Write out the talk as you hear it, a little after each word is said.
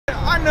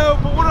I know,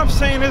 but what I'm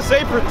saying is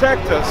they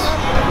protect us.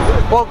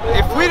 Well,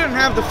 if we didn't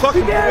have the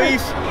fucking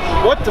police,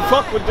 what the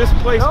fuck would this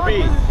place be?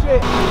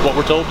 What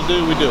we're told to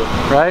do, we do it.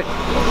 Right?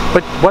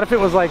 But what if it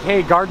was like,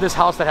 hey, guard this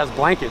house that has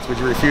blankets? Would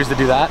you refuse to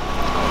do that?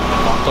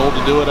 If I'm told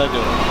to do it, I do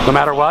it. No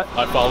matter what?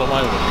 I follow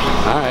my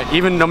orders. All right,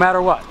 even no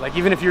matter what? Like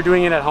even if you're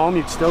doing it at home,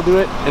 you'd still do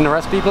it and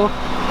arrest people?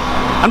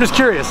 I'm just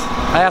curious.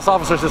 I ask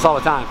officers this all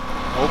the time.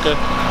 Okay.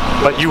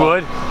 But you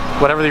would?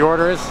 Whatever the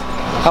order is?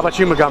 How about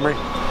you, Montgomery?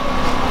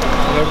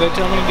 Whatever they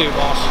tell me to do,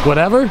 boss.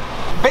 Whatever?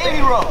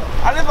 Bailey Road.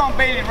 I live on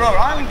Bailey Road.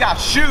 I even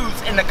got shoes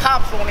and the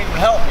cops won't even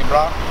help me,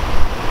 bro.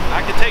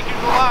 I can take you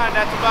to the line,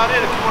 that's about it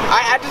if you want to.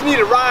 I just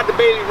need a ride to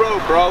Bailey Road,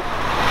 bro.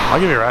 I'll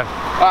give you a ride.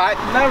 Alright,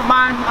 never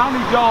mind. I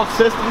don't need y'all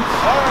assistance.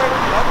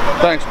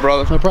 Alright. Thanks,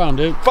 brother. No problem,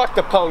 dude. Fuck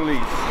the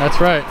police.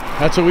 That's right.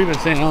 That's what we've been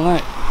saying all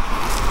night.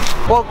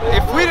 Well,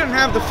 if we didn't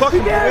have the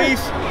fucking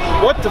police,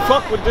 what the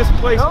fuck would this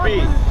place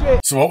be?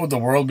 So what would the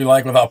world be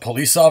like without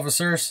police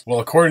officers? Well,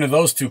 according to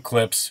those two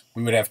clips,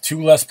 we would have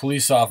 2 less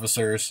police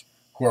officers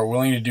who are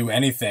willing to do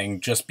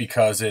anything just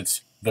because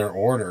it's their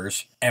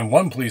orders, and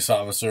 1 police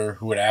officer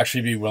who would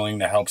actually be willing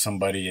to help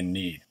somebody in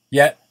need.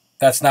 Yet,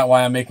 that's not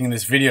why I'm making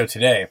this video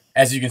today.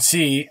 As you can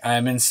see, I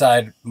am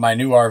inside my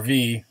new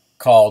RV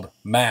called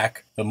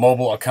MAC, the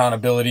Mobile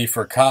Accountability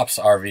for Cops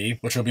RV,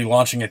 which will be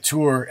launching a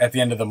tour at the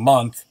end of the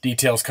month.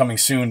 Details coming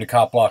soon to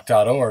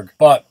CopBlock.org.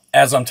 But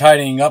as I'm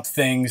tidying up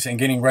things and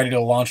getting ready to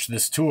launch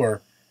this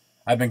tour,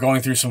 I've been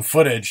going through some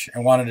footage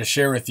and wanted to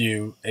share with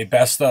you a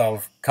best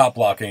of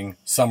CopBlocking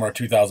summer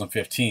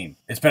 2015.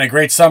 It's been a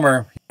great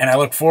summer, and I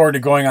look forward to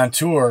going on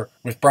tour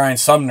with Brian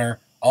Sumner,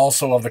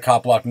 also of the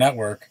CopBlock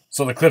Network.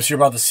 So the clips you're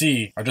about to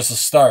see are just a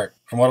start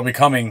from what will be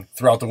coming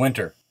throughout the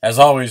winter. As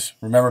always,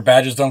 remember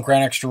badges don't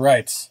grant extra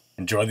rights.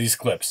 Enjoy these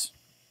clips.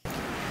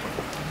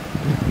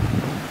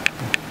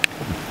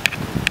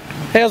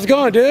 Hey, how's it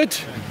going, dude?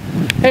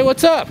 Hey,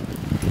 what's up?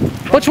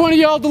 Which one of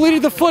y'all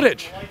deleted the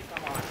footage?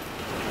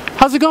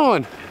 How's it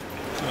going?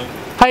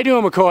 How you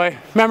doing, McCoy?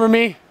 Remember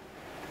me?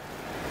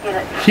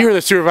 You were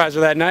the supervisor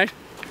that night.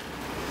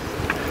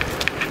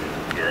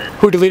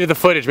 Who deleted the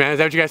footage, man? Is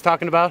that what you guys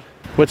talking about?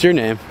 What's your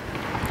name?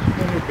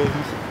 None of your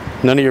business.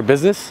 None of your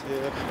business? Yeah.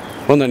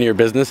 Well, none of your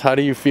business. How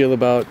do you feel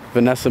about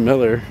Vanessa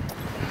Miller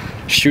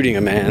shooting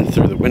a man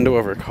through the window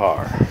of her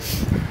car?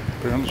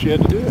 Apparently she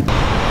had to do it. You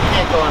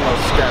can't go on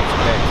those steps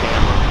with that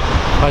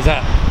camera. Why's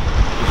that?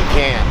 You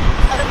can't.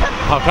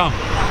 How come?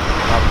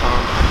 How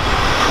come?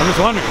 I'm just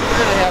wondering. We're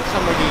going to have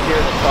somebody here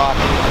to talk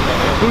to you.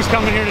 Who's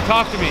coming here to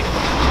talk to me?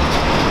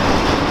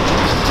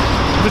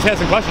 I'm just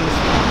asking questions.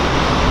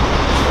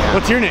 Yeah.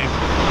 What's your name?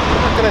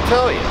 I'm not going to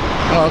tell you.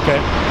 Oh,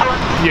 okay.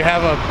 Do you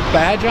have a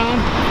badge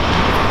on?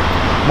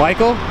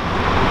 Michael?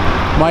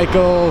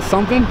 Michael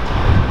something?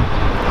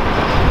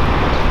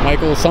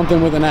 Michael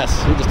something with an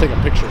S. We'll just take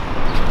a picture.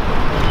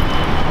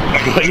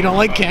 You don't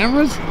like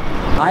cameras?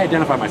 I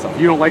identify myself.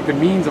 You don't like the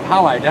means of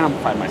how I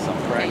identify myself,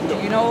 correct? Do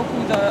you know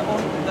who the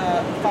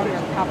founder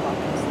of CopBlock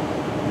is?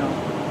 No.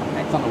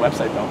 Okay. It's on the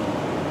website though.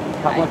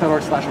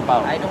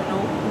 CopBlock.org/about. I don't know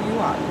who you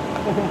are.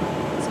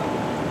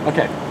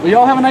 Okay. Well,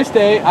 y'all have a nice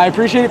day. I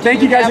appreciate it.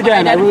 Thank you guys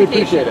again. I really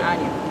appreciate it.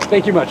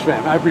 Thank you much,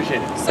 fam. I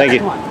appreciate it. Thank you.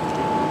 Come on.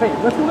 Hey,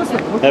 let's go listen.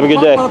 Have a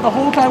good day. The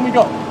whole time we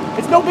go.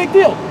 It's no big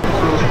deal.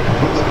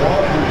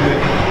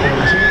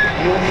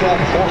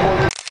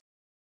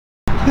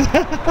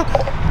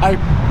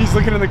 He's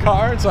looking in the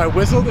car, and so I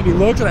whistled, and he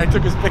looked, and I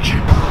took his picture.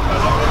 You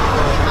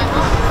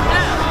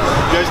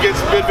guys get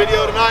some good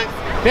video tonight?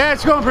 Yeah,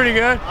 it's going pretty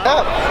good.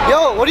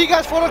 Yo, what do you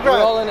guys photograph? We're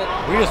all in it.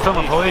 We just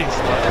filming police.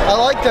 I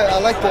like that. I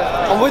like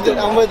that. I'm with it.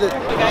 I'm with it.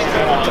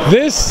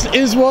 This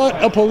is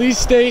what a police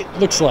state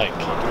looks like.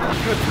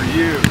 Good for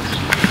you.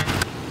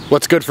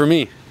 What's good for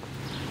me?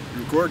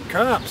 Record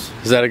cops.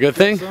 Is that a good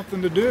thing?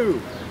 Something to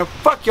do.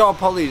 Fuck y'all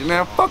police,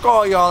 man. Fuck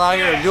all y'all out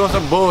here doing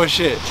some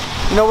bullshit.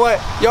 You know what?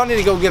 Y'all need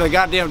to go get a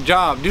goddamn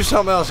job. Do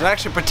something else and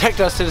actually protect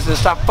us citizens.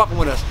 Stop fucking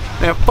with us.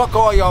 Man, fuck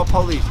all y'all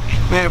police.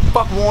 Man,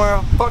 fuck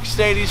Warren, fuck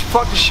Stadies,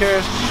 fuck the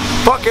sheriffs,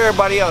 fuck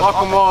everybody else.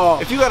 Fuck them all.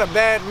 If you got a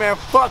bad man,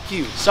 fuck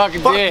you. Suck a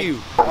fuck dick. you.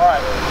 Alright,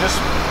 just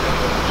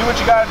do what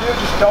you gotta do,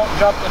 just don't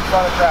jump in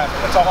front of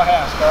traffic. That's all I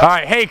ask. All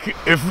right, hey,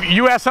 if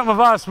you ask something of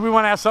us, we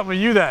want to ask something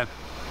of you then.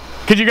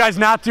 Could you guys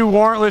not do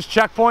warrantless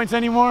checkpoints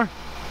anymore?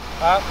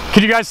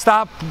 Could you guys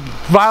stop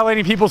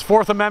violating people's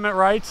Fourth Amendment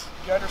rights?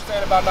 You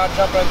understand about not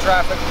jumping in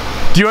traffic?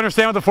 Do you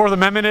understand what the Fourth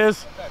Amendment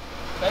is? Okay.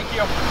 Thank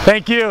you.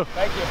 Thank you.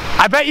 Thank you.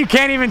 I bet you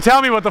can't even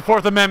tell me what the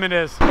Fourth Amendment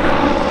is.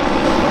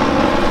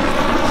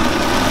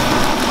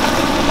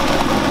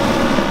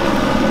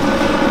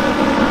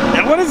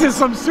 And what is this,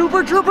 some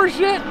Super Trooper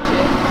shit?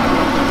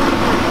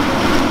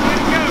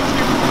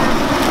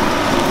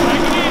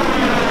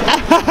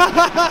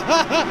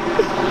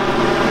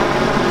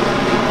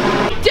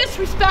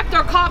 Disrespect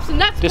our cops, and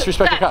that's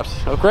Disrespect the cops.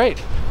 Oh,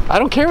 great. I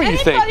don't care what you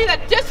think. Anybody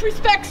that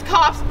disrespects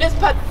cops is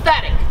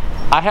pathetic.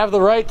 I have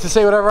the right to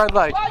say whatever I'd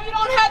like. Well, you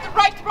don't have the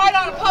right to write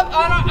on a pub.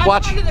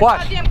 Watch.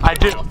 I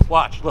do.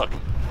 Watch. Look.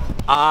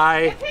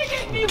 I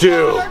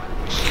do.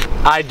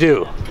 I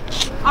do.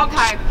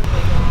 Okay.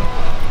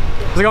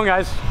 How's it going,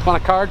 guys?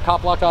 Want a card?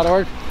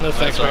 CopBlock.org? No,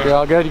 thanks, man. You're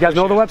all good? You guys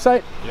know the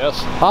website?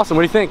 Yes. Awesome.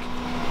 What do you think?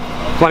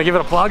 Want to give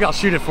it a plug? I'll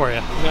shoot it for you.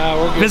 No,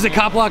 we're good. Visit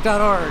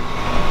CopBlock.org.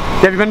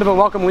 Have you been to the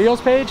Welcome Leo's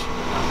page?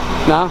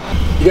 No?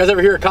 You guys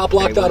ever hear of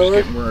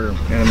CopBlock.org?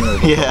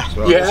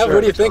 Yeah. You have?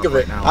 What do you think of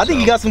it? I think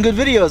you got some good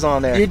videos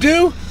on there. You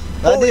do?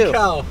 I Holy do.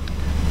 cow.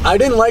 I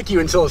didn't like you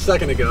until a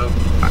second ago.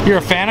 You're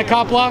a fan of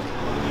CopBlock?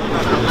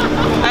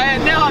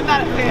 No, I'm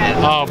not a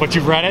fan. Oh, but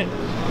you've read it?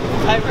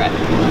 I've read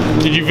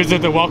it. Did you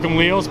visit the Welcome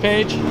Leo's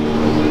page?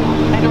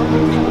 I don't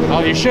think so.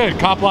 Oh, you should.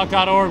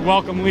 CopBlock.org,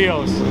 Welcome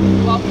Leo's.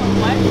 Welcome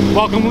what?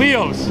 Welcome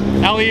Leo's.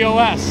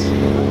 L-E-O-S.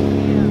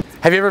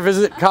 Have you ever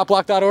visited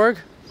CopBlock.org?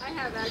 I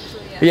have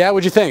actually, Yeah,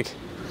 what'd you think?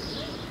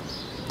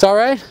 It's all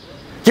right?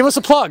 Give us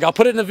a plug. I'll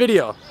put it in the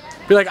video.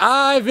 Be like,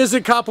 I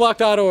visit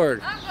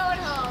CopBlock.org. I'm going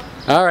home.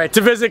 All right,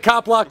 to visit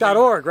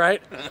CopBlock.org,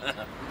 right?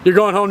 You're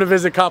going home to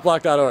visit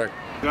CopBlock.org.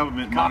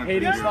 Government Cop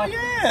hating stuff?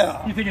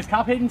 Yeah. You think it's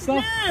cop hating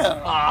stuff?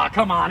 Yeah. Ah,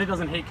 come on, it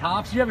doesn't hate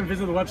cops. You haven't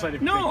visited the website.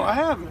 If you No, think I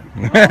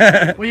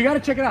haven't. Well, you got to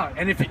check it out.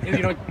 And if you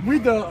know,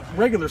 read the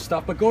regular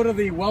stuff, but go to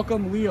the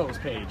Welcome Leo's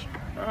page,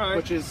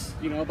 which is,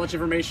 you know, a bunch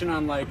of information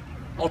on like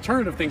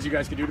alternative things you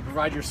guys can do to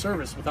provide your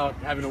service without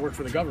having to work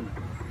for the government.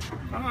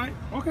 All right.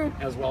 Okay.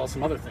 As well as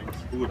some other things.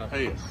 Who would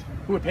pay us?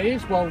 Who would pay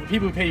us? Well, the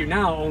people who pay you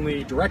now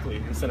only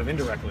directly instead of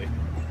indirectly.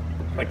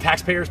 Like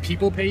taxpayers,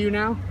 people pay you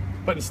now.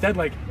 But instead,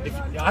 like, if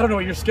I don't know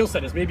what your skill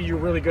set is, maybe you're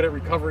really good at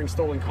recovering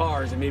stolen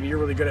cars, and maybe you're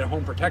really good at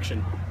home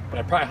protection. But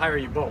I'd probably hire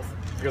you both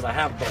because I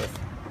have both,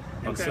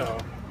 and so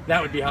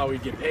that would be how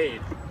we'd get paid.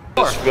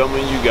 Just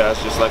filming you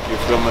guys, just like you're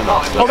filming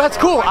us. Oh, that's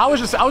cool. I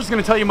was just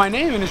going to tell you my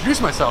name and introduce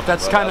myself.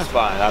 That's kind of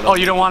fine. Oh,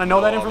 you don't want to know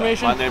that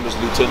information? My name is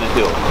Lieutenant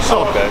Hill.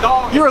 Okay.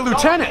 You're a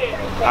lieutenant.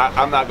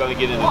 I'm not going to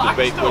get into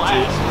debate with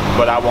you,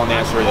 but I won't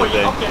answer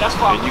anything.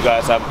 And you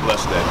guys have a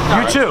blessed day.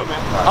 You too.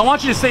 I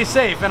want you to stay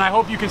safe, and I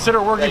hope you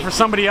consider working for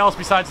somebody else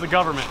besides the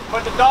government.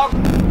 But the dog.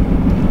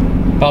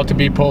 About to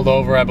be pulled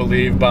over, I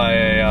believe, by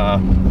a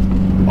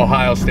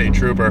Ohio State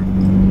trooper.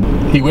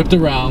 He whipped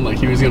around like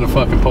he was gonna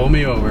fucking pull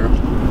me over,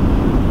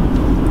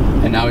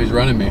 and now he's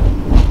running me.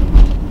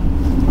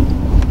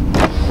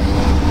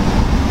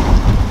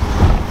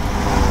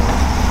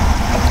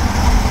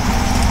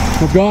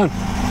 What's going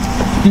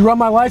on? You run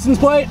my license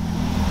plate?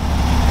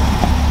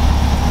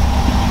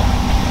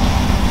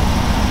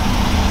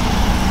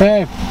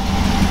 Hey.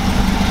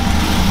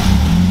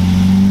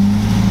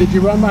 Did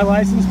you run my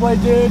license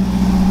plate, dude?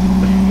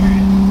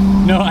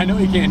 No, I know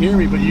he can't hear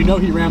me, but you know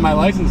he ran my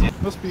license.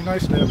 Must be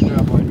nice to have a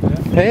job like that.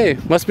 Hey,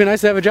 must be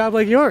nice to have a job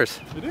like yours.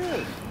 It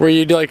is. Where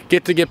you like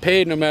get to get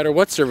paid no matter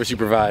what service you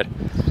provide.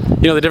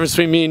 You know the difference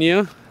between me and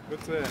you?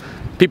 What's that?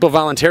 People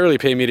voluntarily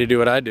pay me to do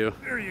what I do.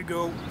 There you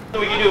go. What do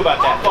we can do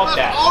about that? Fuck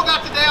that. All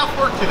got the day off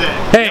work today.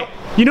 Hey,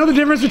 you know the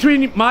difference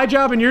between my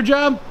job and your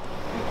job?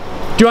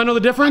 Do you want to know the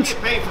difference? I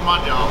get paid for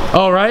my job.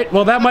 All right,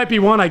 well that might be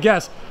one, I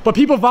guess. But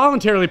people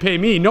voluntarily pay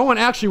me. No one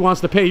actually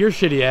wants to pay your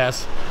shitty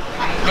ass.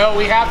 No,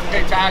 we have to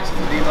pay taxes,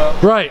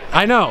 Ademo. Right,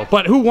 I know,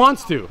 but who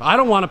wants to? I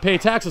don't want to pay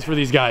taxes for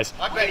these guys.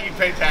 I bet you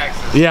pay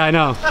taxes. Yeah, I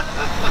know.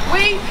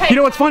 We pay. You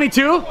know what's funny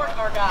too? support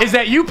our guys. Is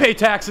that you pay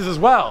taxes as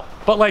well.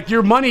 But like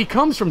your money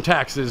comes from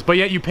taxes, but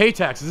yet you pay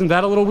taxes. Isn't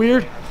that a little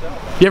weird?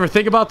 You ever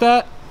think about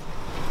that?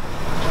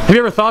 Have you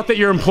ever thought that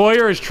your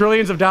employer is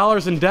trillions of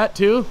dollars in debt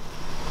too?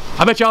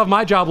 I bet y'all have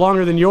my job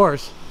longer than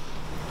yours.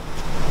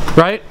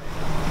 Right?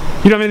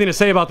 You don't have anything to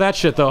say about that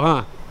shit though,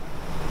 huh?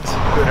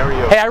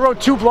 Hey, I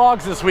wrote 2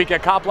 blogs this week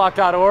at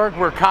CopBlock.org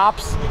where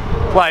cops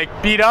like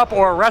beat up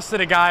or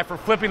arrested a guy for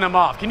flipping them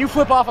off. Can you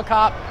flip off a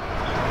cop?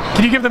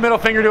 Can you give the middle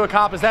finger to a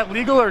cop? Is that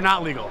legal or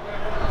not legal?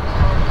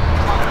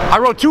 I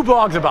wrote 2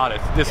 blogs about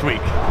it this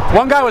week.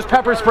 One guy was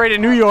pepper sprayed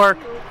in New York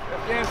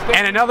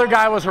and another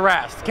guy was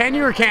harassed. Can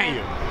you or can't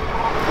you?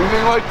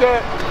 Anything like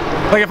that?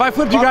 Like if I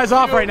flipped you guys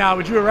off right now,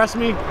 would you arrest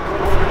me?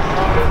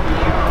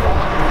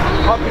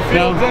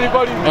 No?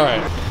 Anybody? All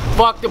right.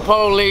 Fuck the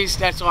police,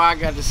 that's all I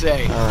got to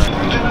say.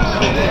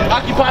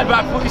 Occupied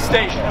by police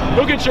state.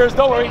 You'll get yours,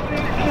 don't worry.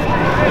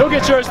 You'll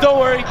get yours, don't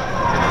worry.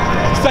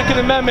 Second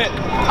Amendment.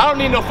 I don't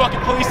need no fucking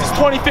police, it's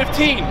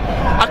 2015.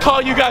 I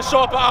call you guys,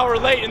 show up an hour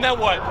late, and then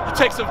what? You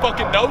take some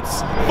fucking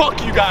notes?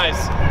 Fuck you guys.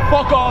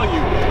 Fuck all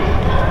you.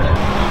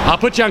 I'll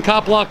put you on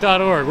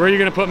CopBlock.org. Where are you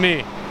gonna put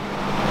me?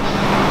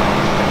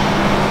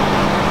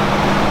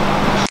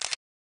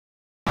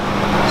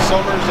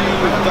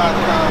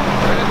 SummersEve.com.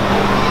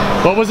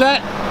 What was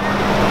that?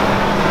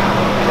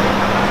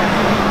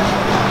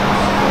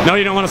 No,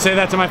 you don't want to say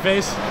that to my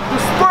face? The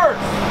Spurs.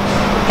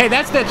 Hey,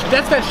 that's that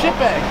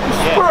shitbag. The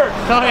Spurs.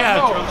 Oh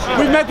yeah,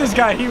 we met this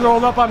guy. He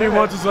rolled up on me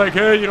once. It's like,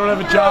 hey, you don't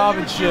have a job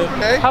and shit.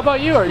 How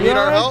about you? Are you Need our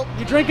all right? help?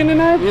 You drinking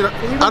tonight?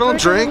 I don't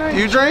drink. Do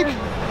you drink?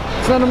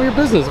 It's none of your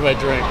business if I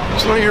drink.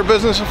 It's none of your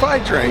business if I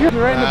drink.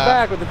 You're right in the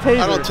back with the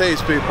taser. I don't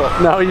tase people.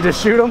 No, you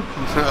just shoot them?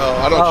 No,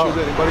 I don't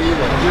shoot anybody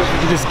either.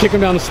 You just kick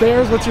them down the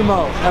stairs? What's your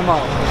MO?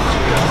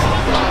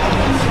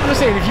 I'm just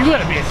saying, if you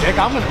gotta be a dick,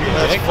 I'm gonna be a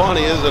dick. That's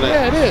funny, isn't it?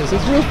 Yeah, it is.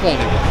 It's real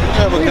funny.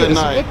 Have a good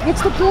night.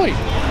 What's the point?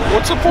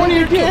 What's the point of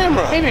your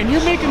camera? Hey man,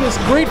 you're making this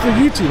great for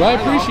YouTube. I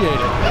appreciate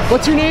it.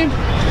 What's your name?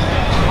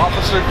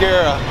 Officer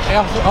Guerra.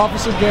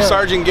 Officer Guerra.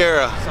 Sergeant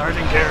Guerra.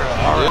 Sergeant Guerra.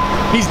 All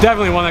right. He's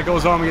definitely one that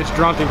goes home and gets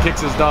drunk and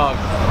kicks his dog.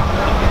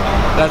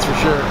 That's for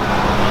sure.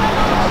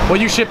 Well,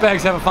 you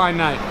shitbags have a fine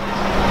night.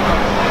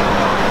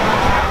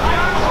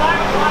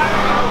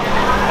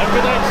 Have a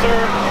good night,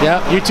 sir.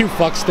 Yep, you too,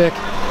 fuckstick.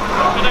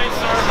 Have a good night,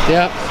 sir.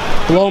 Yep,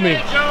 blow me.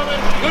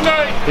 Good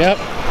night. Yep.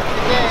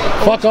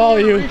 Fuck all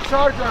of you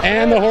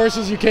and the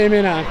horses you came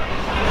in on.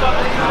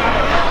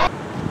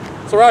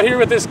 So we're out here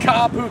with this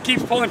cop who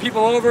keeps pulling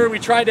people over. We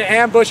tried to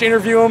ambush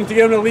interview him to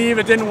get him to leave.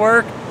 It didn't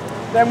work.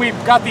 Then we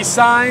got these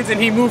signs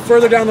and he moved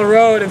further down the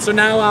road, and so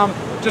now I'm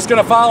just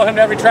gonna follow him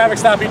to every traffic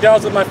stop he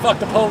does with my "fuck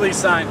the police"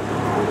 sign.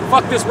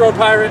 Fuck this road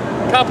pirate.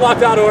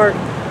 CopBlock.org.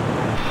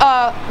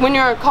 When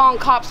you're calling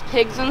cops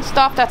pigs and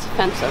stuff, that's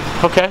offensive.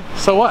 Okay,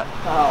 so what?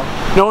 Oh.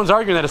 No one's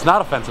arguing that it's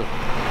not offensive.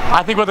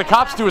 I think what the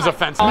cops do is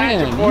offensive.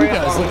 Man, you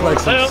guys look like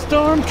some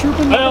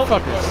stormtrooping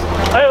motherfuckers.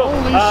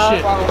 Holy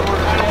shit.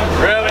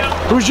 Really?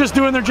 Who's just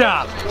doing their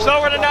job? So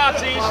were the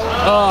Nazis.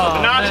 Oh,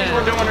 The Nazis man.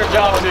 were doing their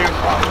job too.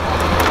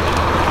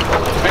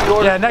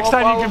 Yeah, next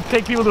time you can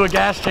take people to a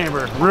gas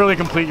chamber. Really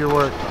complete your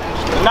work.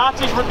 The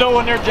Nazis were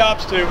doing their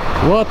jobs too.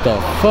 What the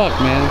fuck,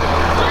 man?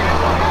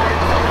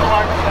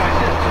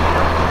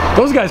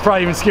 Those guys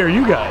probably even scare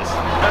you guys.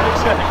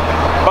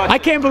 I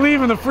can't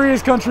believe in the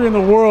freest country in the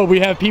world we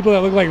have people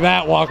that look like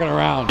that walking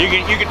around. You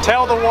can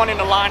tell the one in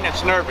the line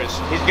that's nervous.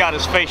 He's got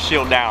his face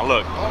shield down.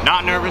 Look,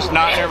 not nervous,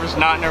 not nervous,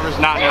 not nervous,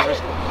 not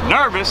nervous.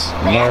 Nervous,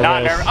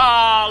 not nervous.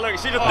 Ah, look,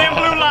 see the thin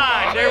blue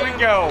line. There we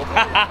go.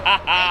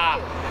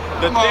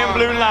 The thin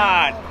blue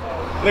line.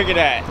 Look at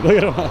that. Look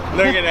at him.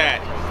 Look at that.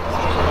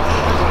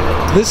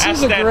 This That's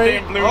is a that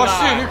great. thin blue line.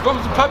 Shit, here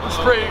comes the pepper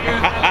spray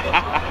again.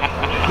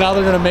 Now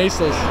they're gonna mace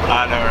us.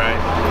 I know, right?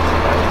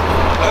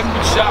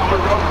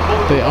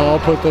 They all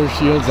put their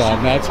shields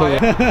on. That's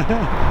hilarious.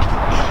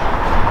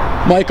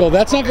 Michael,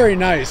 that's not very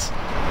nice.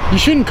 You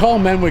shouldn't call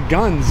men with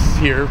guns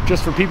here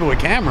just for people with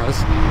cameras.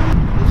 This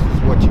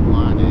is what you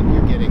wanted.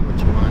 You're getting what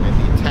you wanted.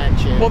 The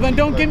attention. Well, then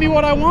don't give me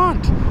what I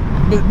want.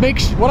 But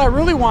what I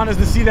really want is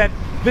to see that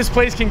this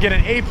place can get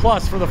an A+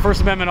 for the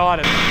First Amendment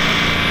audit. What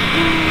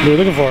are you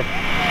looking for?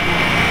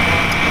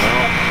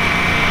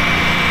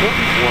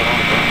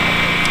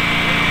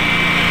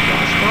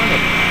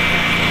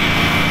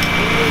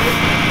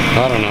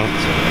 I don't know.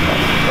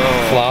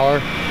 Flour.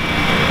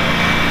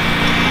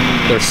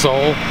 Their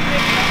soul.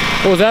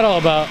 What was that all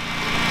about?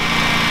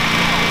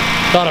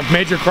 Thought a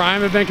major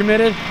crime had been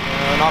committed?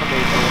 Not a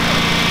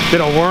major.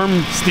 Did a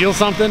worm steal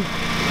something?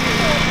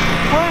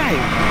 Why?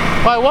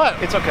 Why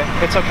what? It's okay.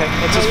 It's okay.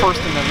 It's his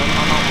First Amendment.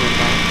 I'm not worried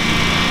about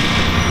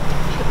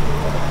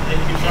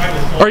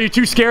it. Are you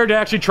too scared to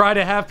actually try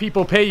to have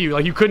people pay you?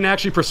 Like, you couldn't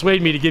actually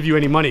persuade me to give you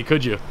any money,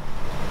 could you?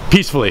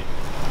 Peacefully.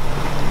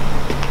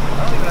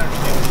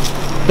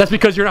 That's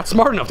because you're not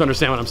smart enough to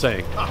understand what I'm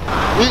saying.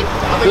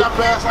 I think I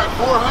passed like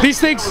 400. These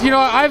things, you know,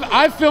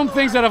 I've filmed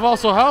things that have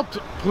also helped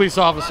police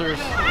officers.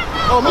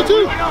 Oh, me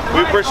too.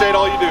 We appreciate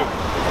all you do.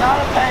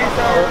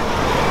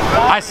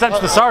 I sense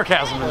the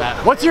sarcasm in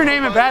that. What's your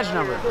name and badge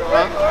number?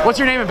 What's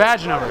your name and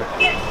badge number?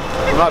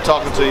 I'm not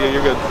talking to you.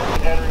 You're good.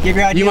 Give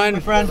your ID, You mind-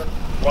 my friend?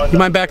 You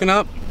mind backing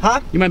up? Huh?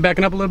 You mind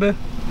backing up a little bit?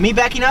 Me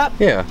backing up?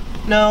 Yeah.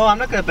 No, I'm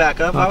not gonna back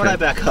up. Why would Okay. I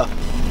back up?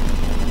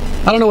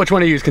 I don't know which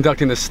one of you is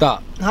conducting this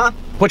stop. Huh?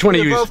 Which one of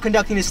We're you is? both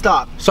conducting a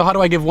stop. So how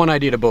do I give one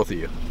ID to both of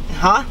you?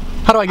 Huh?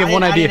 How do I give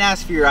one I ID? didn't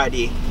ask for your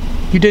ID.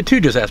 You did too,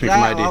 just ask me for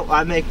my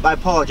ID. I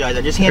apologize.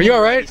 I just Are handed you your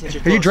alright? ID since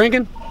you're Are you close.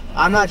 drinking?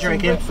 I'm not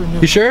drinking.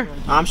 You sure?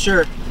 I'm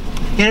sure.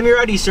 Hand me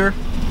your ID, sir.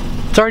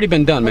 It's already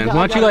been done, man.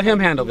 Why don't you let him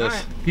handle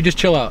this? You just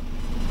chill out.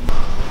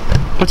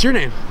 What's your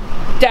name?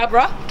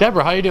 Deborah,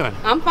 Deborah, how you doing?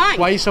 I'm fine.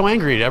 Why are you so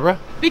angry, Deborah?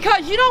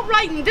 Because you don't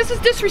write, this is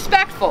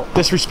disrespectful.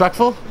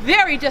 Disrespectful?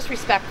 Very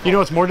disrespectful. You know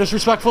what's more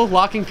disrespectful?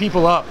 Locking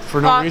people up for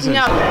no reason.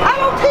 No. I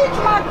don't teach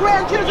my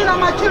grandchildren or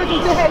my children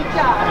to hate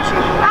y'all.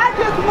 I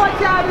just want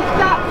y'all to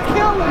stop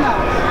killing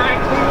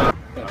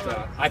us.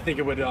 But, I think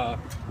it would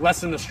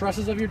lessen the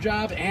stresses of your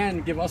job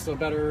and give us a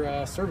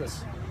better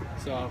service.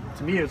 So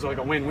to me, it's like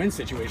a win-win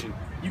situation.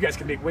 You guys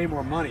can make way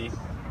more money,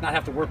 not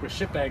have to work with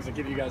shitbags that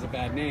give you guys a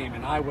bad name,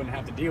 and I wouldn't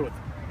have to deal with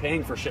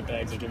paying for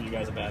shitbags that give you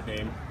guys a bad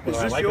name. Is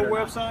this your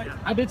website?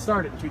 I did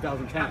start it in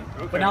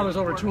 2010, but now there's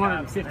over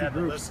 250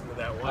 groups,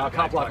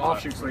 CopBlock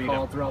offshoots they're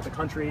called, throughout the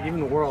country, even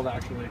the world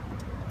actually.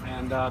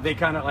 And they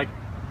kind of like,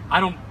 I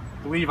don't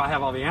believe I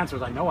have all the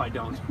answers. I know I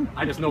don't.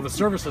 I just know the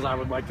services I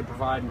would like to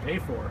provide and pay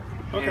for.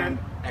 Okay. And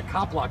at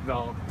CopBlock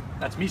though,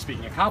 that's me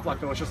speaking. At CopBlock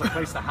though, it's just a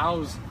place to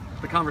house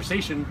the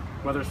conversation,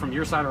 whether it's from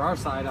your side or our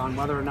side, on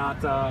whether or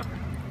not,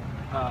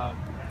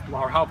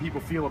 or how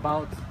people feel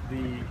about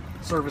the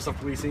service of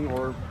policing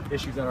or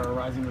issues that are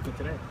arising with it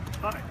today.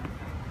 All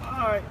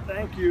right,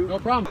 thank you. No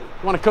problem.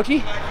 Want a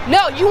cookie?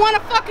 No, you want a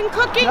fucking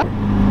cookie?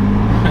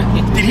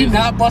 Did he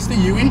not bust a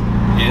Yui?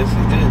 Yes,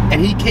 he did.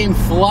 And he came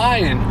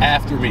flying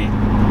after me.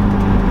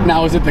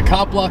 Now, is it the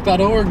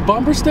CopBlock.org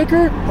bumper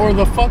sticker or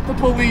the Fuck the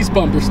Police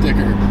bumper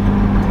sticker?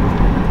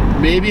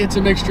 Maybe it's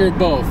a mixture of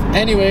both.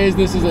 Anyways,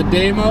 this is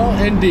Ademo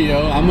and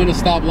Dio. I'm gonna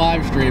stop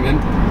live streaming.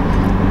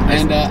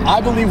 And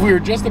I believe we were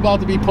just about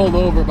to be pulled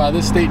over by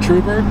this state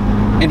trooper,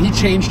 and he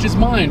changed his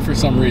mind for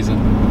some reason.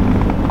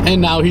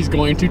 And now he's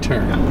going to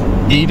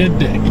turn. Eat a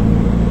dick.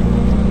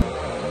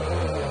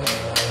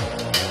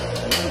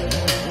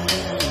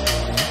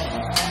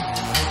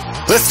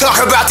 Let's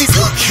talk about these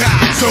good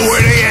cops. So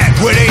where they at?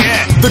 Where they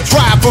at? The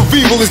triumph of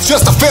evil is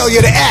just a failure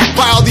to act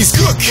by all these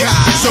good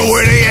cops. So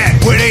where they at?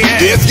 Where they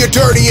at? If you're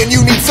dirty and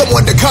you need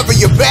someone to cover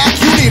your back,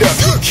 you need a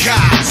good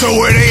cop. So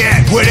where they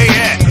at? Where they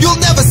at? You'll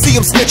never see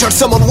them snitch on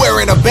someone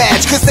wearing a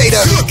badge, cause they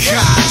the good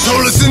cops. So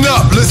listen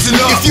up, listen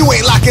up. If you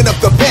ain't locking up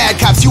the bad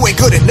cops, you ain't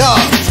good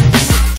enough.